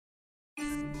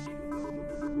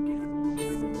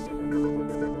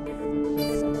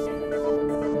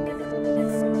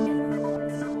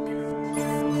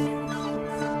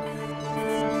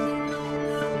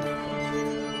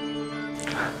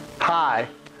Hi,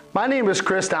 my name is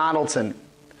Chris Donaldson,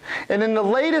 and in the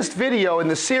latest video in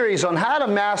the series on how to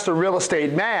master real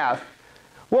estate math,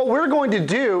 what we're going to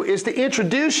do is to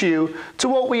introduce you to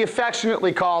what we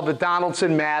affectionately call the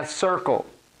Donaldson Math Circle.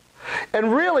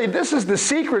 And really, this is the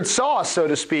secret sauce, so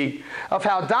to speak, of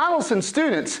how Donaldson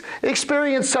students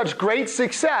experience such great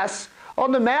success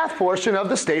on the math portion of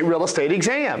the state real estate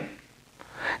exam.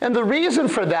 And the reason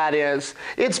for that is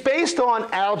it's based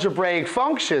on algebraic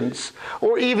functions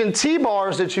or even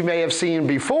T-bars that you may have seen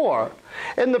before.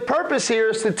 And the purpose here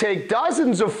is to take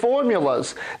dozens of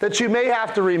formulas that you may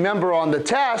have to remember on the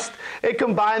test and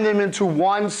combine them into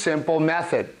one simple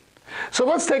method. So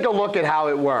let's take a look at how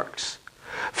it works.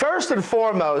 First and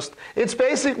foremost, it's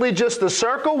basically just a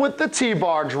circle with the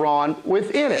T-bar drawn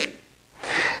within it.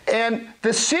 And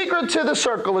the secret to the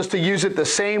circle is to use it the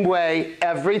same way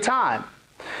every time.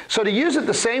 So to use it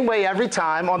the same way every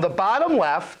time, on the bottom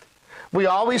left, we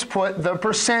always put the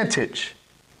percentage.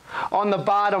 On the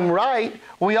bottom right,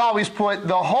 we always put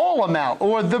the whole amount,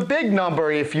 or the big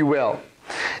number, if you will.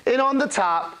 And on the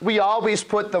top, we always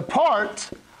put the part,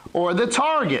 or the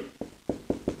target.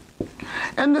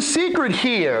 And the secret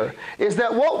here is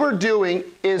that what we're doing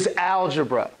is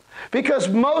algebra, because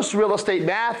most real estate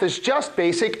math is just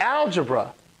basic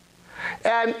algebra.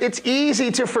 And it's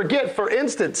easy to forget, for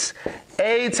instance,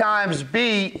 A times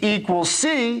B equals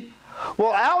C.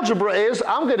 Well, algebra is,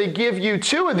 I'm going to give you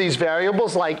two of these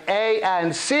variables like A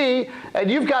and C,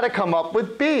 and you've got to come up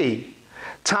with B.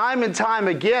 Time and time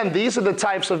again, these are the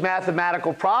types of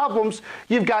mathematical problems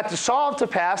you've got to solve to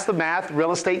pass the math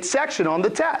real estate section on the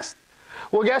test.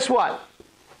 Well, guess what?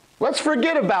 Let's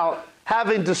forget about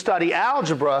having to study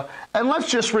algebra, and let's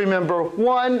just remember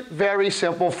one very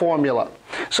simple formula.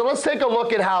 So let's take a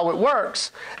look at how it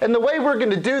works. And the way we're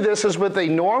going to do this is with a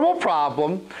normal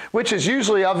problem, which is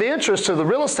usually of interest to the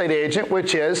real estate agent,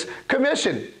 which is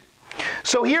commission.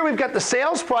 So here we've got the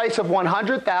sales price of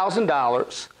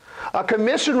 $100,000, a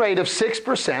commission rate of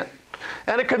 6%,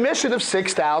 and a commission of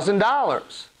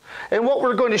 $6,000. And what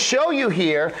we're going to show you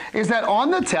here is that on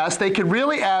the test, they could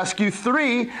really ask you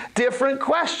three different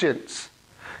questions,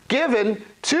 given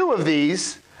two of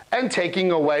these and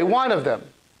taking away one of them.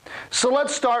 So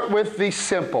let's start with the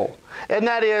simple, and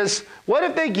that is, what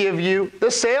if they give you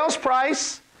the sales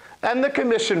price and the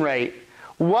commission rate?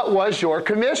 What was your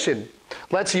commission?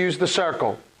 Let's use the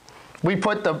circle. We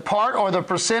put the part or the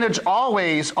percentage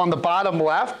always on the bottom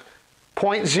left,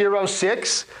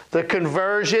 0.06, the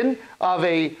conversion of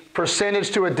a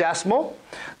percentage to a decimal.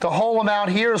 The whole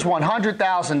amount here is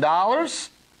 $100,000.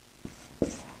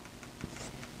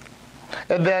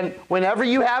 And then whenever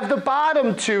you have the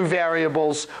bottom two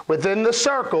variables within the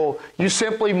circle, you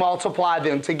simply multiply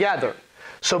them together.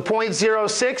 So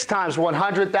 0.06 times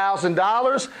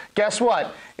 $100,000, guess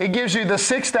what? It gives you the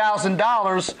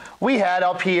 $6,000 we had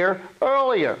up here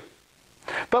earlier.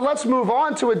 But let's move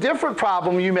on to a different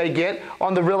problem you may get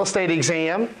on the real estate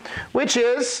exam, which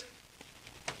is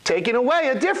taking away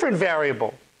a different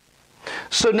variable.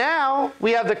 So now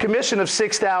we have the commission of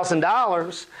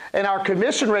 $6,000, and our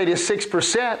commission rate is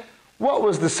 6%. What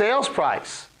was the sales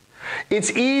price?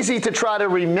 It's easy to try to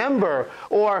remember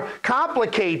or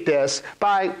complicate this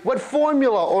by what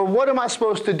formula or what am I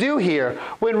supposed to do here,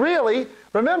 when really,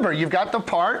 remember, you've got the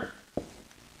part,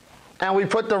 and we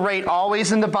put the rate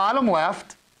always in the bottom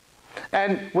left.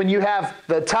 And when you have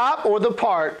the top or the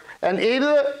part, and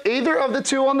either of the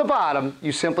two on the bottom,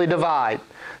 you simply divide.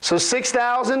 So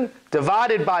 6,000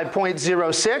 divided by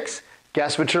 0.06,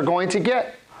 guess what you're going to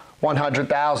get?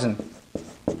 100,000.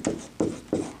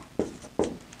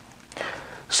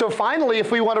 So finally,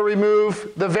 if we want to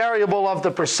remove the variable of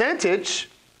the percentage,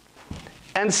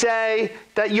 and say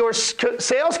that your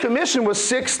sales commission was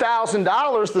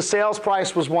 $6,000, the sales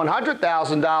price was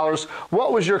 $100,000,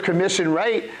 what was your commission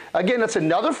rate? Again, that's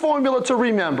another formula to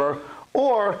remember,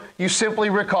 or you simply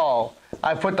recall,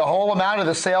 I put the whole amount of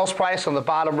the sales price on the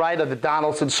bottom right of the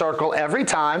Donaldson circle every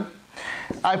time.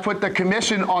 I put the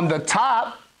commission on the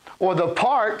top, or the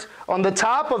part on the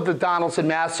top of the Donaldson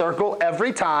Math Circle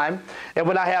every time, and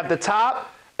when I have the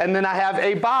top and then I have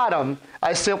a bottom,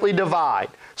 I simply divide.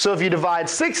 So if you divide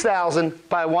 6,000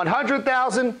 by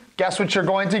 100,000, guess what you're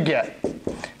going to get?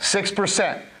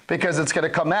 6%, because it's going to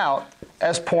come out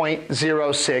as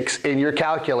 0.06 in your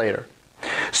calculator.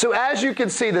 So as you can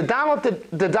see, the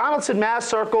Donaldson Math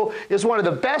Circle is one of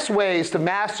the best ways to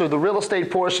master the real estate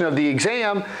portion of the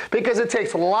exam because it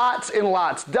takes lots and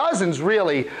lots, dozens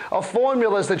really, of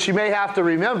formulas that you may have to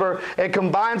remember and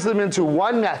combines them into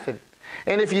one method.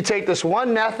 And if you take this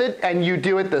one method and you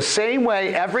do it the same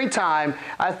way every time,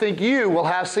 I think you will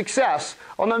have success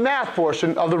on the math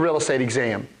portion of the real estate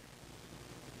exam.